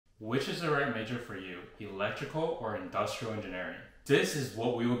Which is the right major for you, electrical or industrial engineering? This is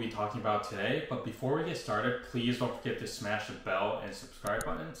what we will be talking about today, but before we get started, please don't forget to smash the bell and subscribe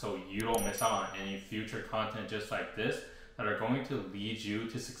button so you don't miss out on any future content just like this that are going to lead you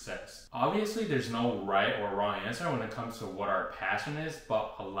to success. Obviously, there's no right or wrong answer when it comes to what our passion is,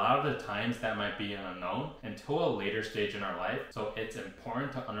 but a lot of the times that might be an unknown until a later stage in our life. So it's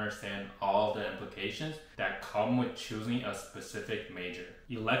important to understand all the implications that come with choosing a specific major.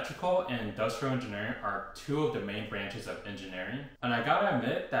 Electrical and industrial engineering are two of the main branches of engineering, and I gotta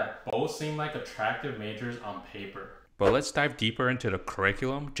admit that both seem like attractive majors on paper. But let's dive deeper into the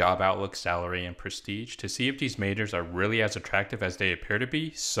curriculum, job outlook, salary, and prestige to see if these majors are really as attractive as they appear to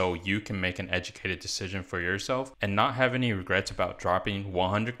be, so you can make an educated decision for yourself and not have any regrets about dropping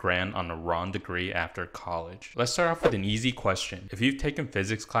 100 grand on the wrong degree after college. Let's start off with an easy question. If you've taken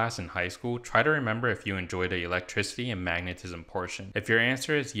physics class in high school, try to remember if you enjoyed the electricity and magnetism portion. If your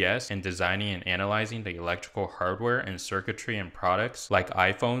answer is yes, and designing and analyzing the electrical hardware and circuitry and products like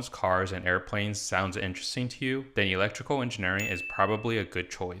iPhones, cars, and airplanes sounds interesting to you, then electrical engineering is probably a good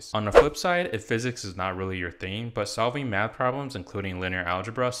choice. On the flip side, if physics is not really your thing, but solving math problems including linear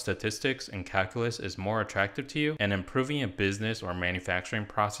algebra, statistics, and calculus is more attractive to you, and improving a business or manufacturing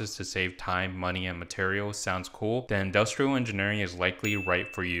process to save time, money, and materials sounds cool, then industrial engineering is likely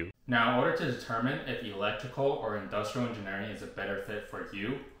right for you. Now, in order to determine if electrical or industrial engineering is a better fit for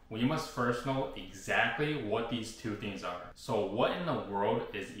you, we must first know exactly what these two things are. So what in the world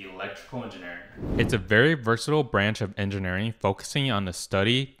is electrical engineering? It's a very versatile branch of engineering focusing on the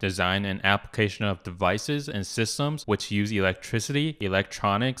study, design, and application of devices and systems which use electricity,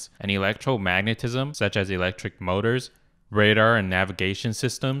 electronics, and electromagnetism such as electric motors, radar and navigation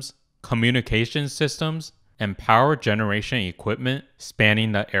systems, communication systems, and power generation equipment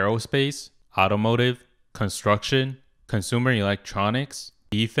spanning the aerospace, automotive, construction, consumer electronics,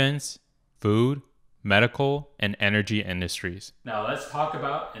 defense, food, medical, and energy industries. Now let's talk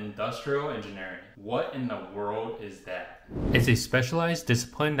about industrial engineering. What in the world is that? It's a specialized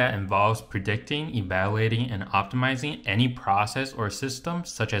discipline that involves predicting, evaluating, and optimizing any process or system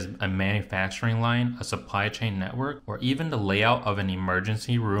such as a manufacturing line, a supply chain network, or even the layout of an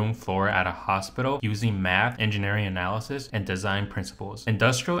emergency room floor at a hospital using math, engineering analysis, and design principles.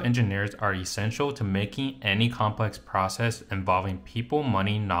 Industrial engineers are essential to making any complex process involving people,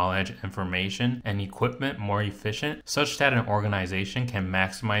 money, knowledge, information, and equipment more efficient such that an organization can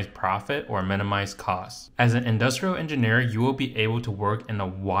maximize profit or minimize costs. As an industrial engineer, you will be able to work in a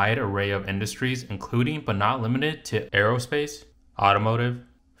wide array of industries, including but not limited to aerospace, automotive,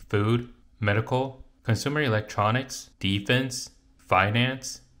 food, medical, consumer electronics, defense,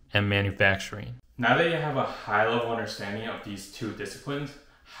 finance, and manufacturing. Now that you have a high-level understanding of these two disciplines,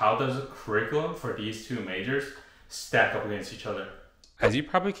 how does the curriculum for these two majors stack up against each other? As you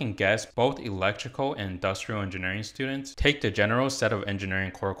probably can guess, both electrical and industrial engineering students take the general set of engineering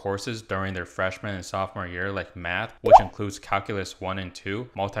core courses during their freshman and sophomore year like math, which includes calculus 1 and 2,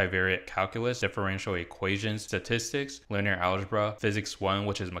 multivariate calculus, differential equations, statistics, linear algebra, physics 1,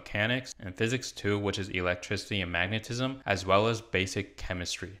 which is mechanics, and physics 2, which is electricity and magnetism, as well as basic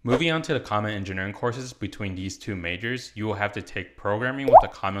chemistry. Moving on to the common engineering courses between these two majors, you will have to take programming with a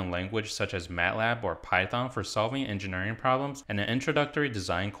common language such as MATLAB or Python for solving engineering problems, and an introductory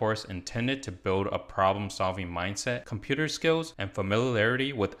design course intended to build a problem-solving mindset, computer skills, and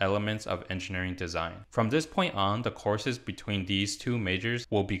familiarity with elements of engineering design. From this point on, the courses between these two majors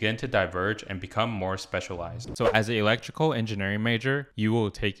will begin to diverge and become more specialized. So as an electrical engineering major, you will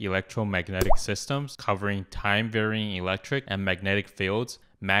take electromagnetic systems covering time-varying electric and magnetic fields,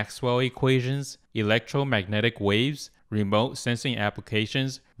 Maxwell equations, electromagnetic waves, remote sensing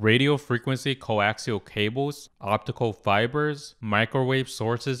applications, radio frequency coaxial cables, optical fibers, microwave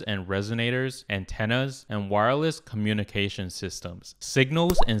sources and resonators, antennas, and wireless communication systems.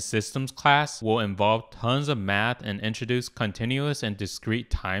 Signals and systems class will involve tons of math and introduce continuous and discrete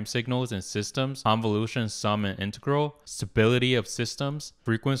time signals and systems, convolution sum and integral, stability of systems,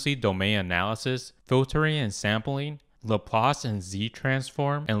 frequency domain analysis, filtering and sampling, Laplace and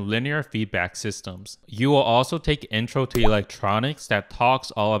Z-transform, and linear feedback systems. You will also take Intro to Electronics that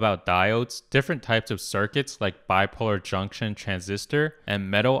talks all about diodes, different types of circuits like bipolar junction transistor and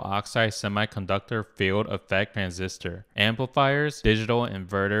metal oxide semiconductor field effect transistor, amplifiers, digital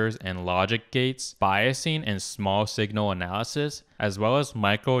inverters and logic gates, biasing and small signal analysis, as well as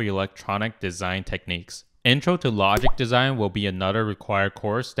microelectronic design techniques. Intro to Logic Design will be another required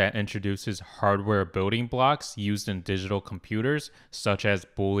course that introduces hardware building blocks used in digital computers, such as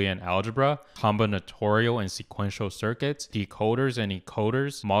Boolean algebra, combinatorial and sequential circuits, decoders and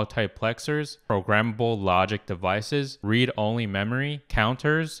encoders, multiplexers, programmable logic devices, read-only memory,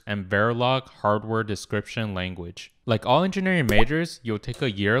 counters, and Verilog hardware description language. Like all engineering majors, you'll take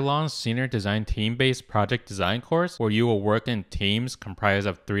a year-long senior design team-based project design course where you will work in teams comprised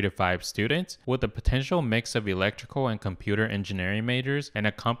of 3 to 5 students with a potential mix of electrical and computer engineering majors and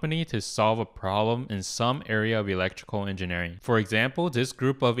a company to solve a problem in some area of electrical engineering. For example, this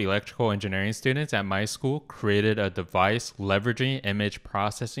group of electrical engineering students at my school created a device leveraging image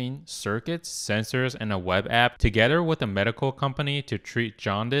processing, circuits, sensors, and a web app together with a medical company to treat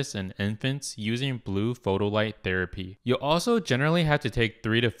jaundice in infants using blue photolight therapy. You'll also generally have to take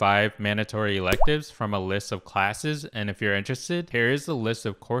 3 to 5 mandatory electives from a list of classes, and if you're interested, here is the list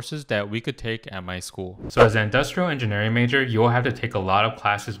of courses that we could take at my school. So as an industrial engineering major, you'll have to take a lot of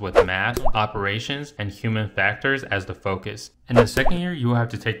classes with math, operations, and human factors as the focus. In the second year, you will have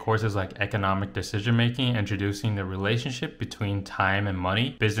to take courses like economic decision making, introducing the relationship between time and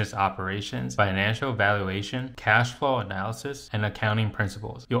money, business operations, financial valuation, cash flow analysis, and accounting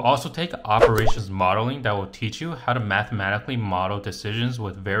principles. You'll also take operations modeling that will teach you how to mathematically model decisions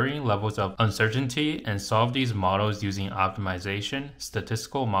with varying levels of uncertainty and solve these models using optimization,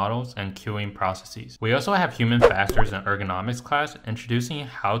 statistical models, and queuing processes. We also have human factors and ergonomics class, introducing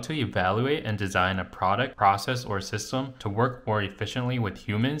how to evaluate and design a product, process, or system to work more efficiently with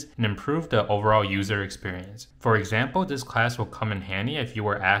humans and improve the overall user experience. For example, this class will come in handy if you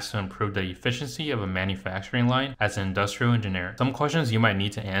were asked to improve the efficiency of a manufacturing line as an industrial engineer. Some questions you might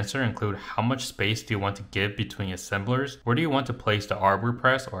need to answer include how much space do you want to give between assemblers, where do you want to place the arbor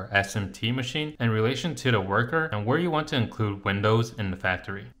press or SMT machine in relation to the worker, and where you want to include windows in the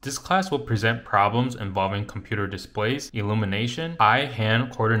factory. This class will present problems involving computer displays, illumination,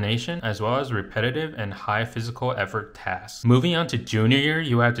 eye-hand coordination, as well as repetitive and high physical effort tasks. Moving on to junior year,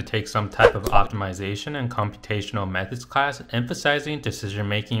 you have to take some type of optimization and computational methods class, emphasizing decision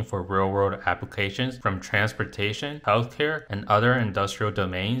making for real-world applications from transportation, healthcare, and other industrial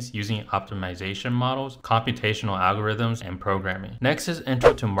domains using optimization models, computational algorithms, and programming. Next is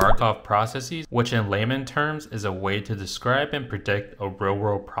Intro to Markov Processes, which in layman terms is a way to describe and predict a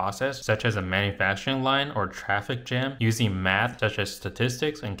real-world process such as a manufacturing line or traffic jam using math such as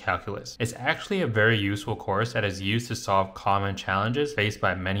statistics and calculus. It's actually a very useful course that is used to solve common challenges faced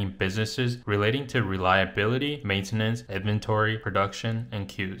by many businesses relating to reliability, maintenance, inventory, production, and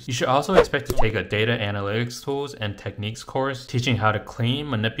queues. You should also expect to take a data analytics tools and techniques course teaching how to clean,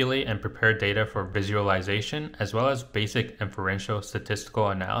 manipulate, and prepare data for visualization, as well as basic inferential statistical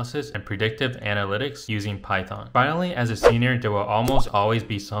analysis and predictive analytics using Python. Finally, as a senior, there will almost always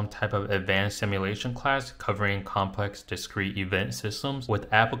be some type of advanced simulation class covering complex discrete event systems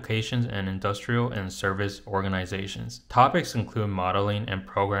with applications in industrial and service organizations. Topics include modeling and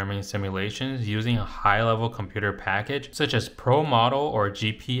programming simulations using a high-level computer package such as Pro Model or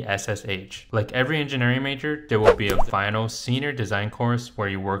GPSSH. Like every engineering major, there will be a final senior design course where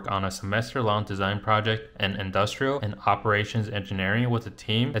you work on a semester-long design project in industrial and operations engineering with a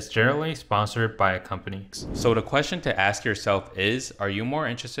team that's generally sponsored by a company. So the question to ask yourself is, are you more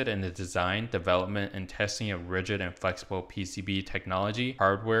interested in the design, development, and testing of rigid and flexible PCB technology,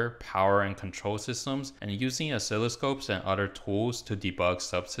 hardware, power and control systems, and using oscilloscopes and other tools to debug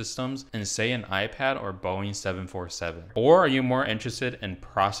subsystems in say an iPad or Boeing 747? Or are you more interested in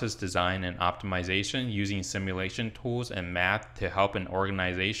process design and optimization using simulation tools and math to help an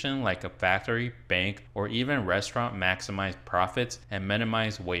organization like a factory, bank, or even restaurant maximize profits and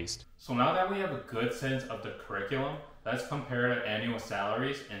minimize waste? So now that we have a good sense of the curriculum, let's compare the annual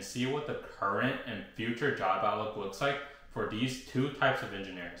salaries and see what the current and future job outlook looks like for these two types of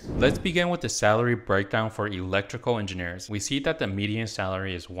engineers. Let's begin with the salary breakdown for electrical engineers. We see that the median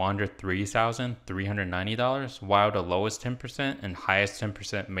salary is $103,390, while the lowest 10% and highest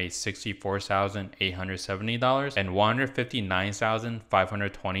 10% made $64,870 and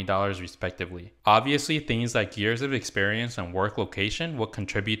 $159,520 respectively. Obviously, things like years of experience and work location will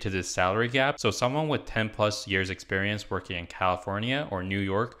contribute to this salary gap, so someone with 10 plus years experience working in California or New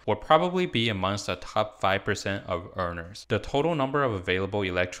York will probably be amongst the top 5% of earners. engineers. The total number of available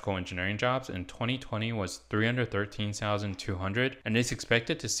electrical engineering jobs in 2020 was 313,200, and is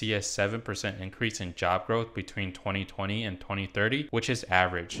expected to see a 7% increase in job growth between 2020 and 2030, which is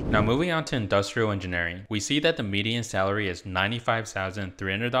average. Now moving on to industrial engineering, we see that the median salary is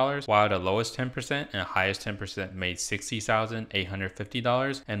 $95,300, while the lowest 10% and highest 10% made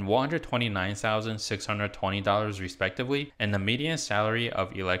 $60,850 and $129,620 respectively, and the median salary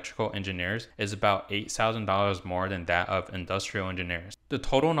of electrical engineers is about $8,000 more than that of industrial engineers. The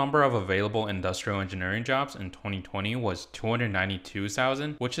total number of available industrial engineering jobs in 2020 was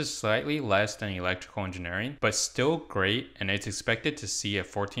 292,000, which is slightly less than electrical engineering, but still great, and it's expected to see a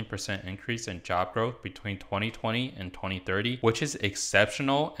 14% increase in job growth between 2020 and 2030, which is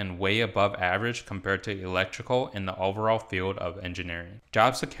exceptional and way above average compared to electrical in the overall field of engineering.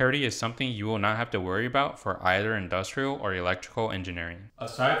 Job security is something you will not have to worry about for either industrial or electrical engineering.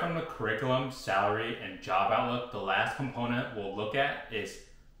 Aside from the curriculum, salary, and job outlook, the last component we'll look at is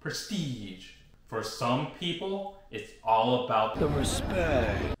prestige. For some people, it's all about the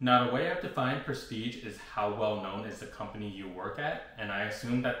respect. Now, the way I've defined prestige is how well known is the company you work at, and I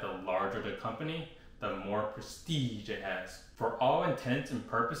assume that the larger the company, the more prestige it has. For all intents and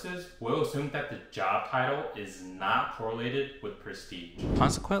purposes, we'll assume that the job title is not correlated with prestige.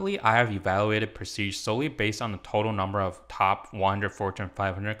 Consequently, I have evaluated prestige solely based on the total number of top 100 Fortune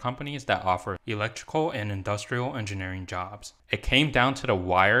 500 companies that offer electrical and industrial engineering jobs. It came down to the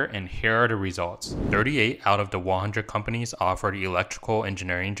wire, and here are the results. 38 out of the 100 companies offered electrical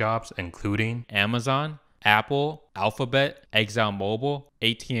engineering jobs, including Amazon, Apple, Alphabet, ExxonMobil,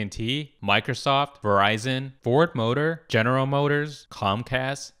 AT&T, Microsoft, Verizon, Ford Motor, General Motors,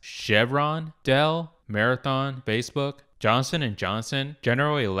 Comcast, Chevron, Dell, Marathon, Facebook, Johnson & Johnson,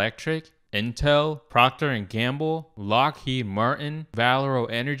 General Electric, Intel, Procter & Gamble, Lockheed Martin, Valero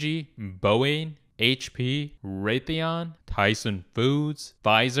Energy, Boeing, HP, Raytheon, Tyson Foods,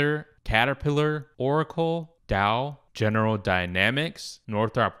 Pfizer, Caterpillar, Oracle, Dow, General Dynamics,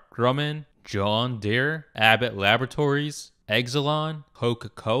 Northrop Grumman, John Deere, Abbott Laboratories, Exelon,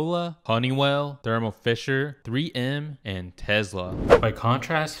 Coca-Cola, Honeywell, Thermo Fisher, 3M, and Tesla. By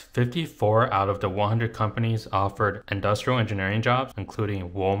contrast, 54 out of the 100 companies offered industrial engineering jobs,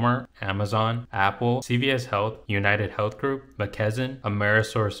 including Walmart, Amazon, Apple, CVS Health, United Health Group, McKesson,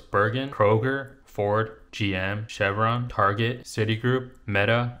 AmerisourceBergen, Kroger, Ford, GM, Chevron, Target, Citigroup,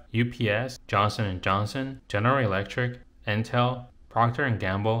 Meta, UPS, Johnson & Johnson, General Electric, Intel, Procter &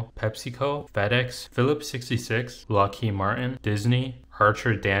 Gamble, PepsiCo, FedEx, Phillips 66, Lockheed Martin, Disney,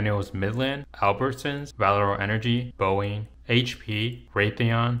 Archer Daniels Midland, Albertsons, Valero Energy, Boeing, HP,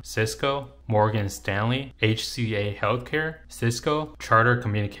 Raytheon, Cisco, Morgan Stanley, HCA Healthcare, Cisco, Charter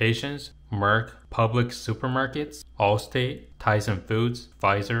Communications, Merck, Public Supermarkets, Allstate, Tyson Foods,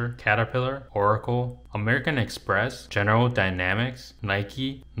 Pfizer, Caterpillar, Oracle, American Express, General Dynamics,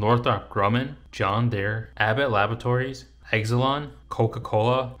 Nike, Northrop Grumman, John Deere, Abbott Laboratories, Exelon,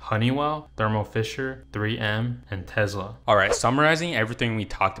 Coca-Cola, Honeywell, Thermo Fisher, 3M, and Tesla. Alright, summarizing everything we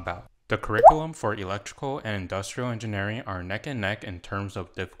talked about. The curriculum for electrical and industrial engineering are neck and neck in terms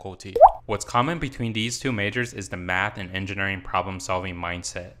of difficulty. What's common between these two majors is the math and engineering problem-solving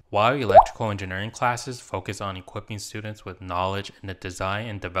mindset. While electrical engineering classes focus on equipping students with knowledge in the design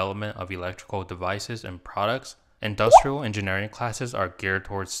and development of electrical devices and products, industrial engineering classes are geared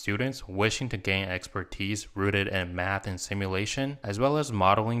towards students wishing to gain expertise rooted in math and simulation, as well as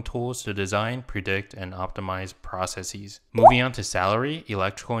modeling tools to design, predict, and optimize processes. Moving on to salary,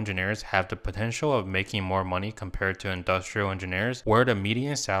 electrical engineers have the potential of making more money compared to industrial engineers, where the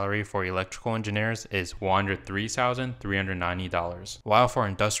median salary for electrical engineers is $103,390, while for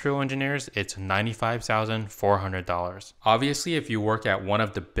industrial engineers, it's $95,400. Obviously, if you work at one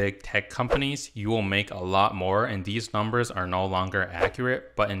of the big tech companies, you will make a lot more, and these numbers are no longer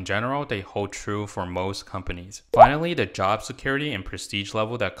accurate, but in general, they hold true for most companies. Finally, the job security and prestige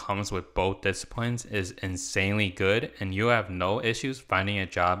level that comes with both disciplines is insanely good, and you have no issues finding a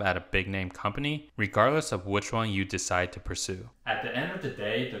job at a big name company, regardless of which one you decide to pursue. At the end of the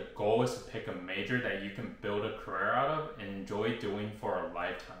day, the goal is to pick a major that you can build a career out of and enjoy doing for a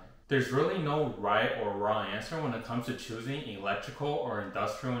lifetime. There's really no right or wrong answer when it comes to choosing electrical or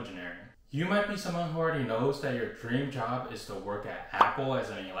industrial engineering. You might be someone who already knows that your dream job is to work at Apple as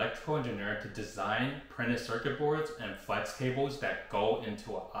an electrical engineer to design printed circuit boards and flex cables that go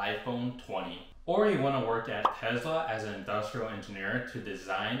into an iPhone 20. Or you want to work at Tesla as an industrial engineer to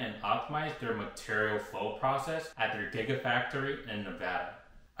design and optimize their material flow process at their Gigafactory in Nevada.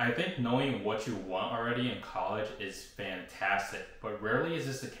 I think knowing what you want already in college is fantastic, but rarely is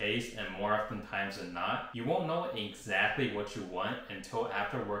this the case, and more often times than not, you won't know exactly what you want until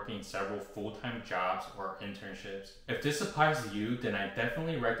after working several full-time jobs or internships. If this applies to you, then I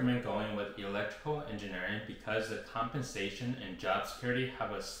definitely recommend going with electrical engineering because the compensation and job security have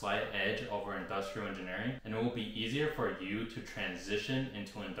a slight edge over industrial engineering, and it will be easier for you to transition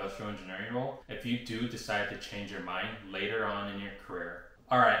into an industrial engineering role if you do decide to change your mind later on in your career.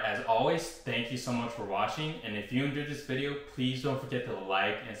 Alright, as always, thank you so much for watching, and if you enjoyed this video, please don't forget to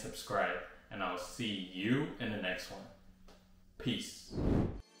like and subscribe, and I'll see you in the next one. Peace.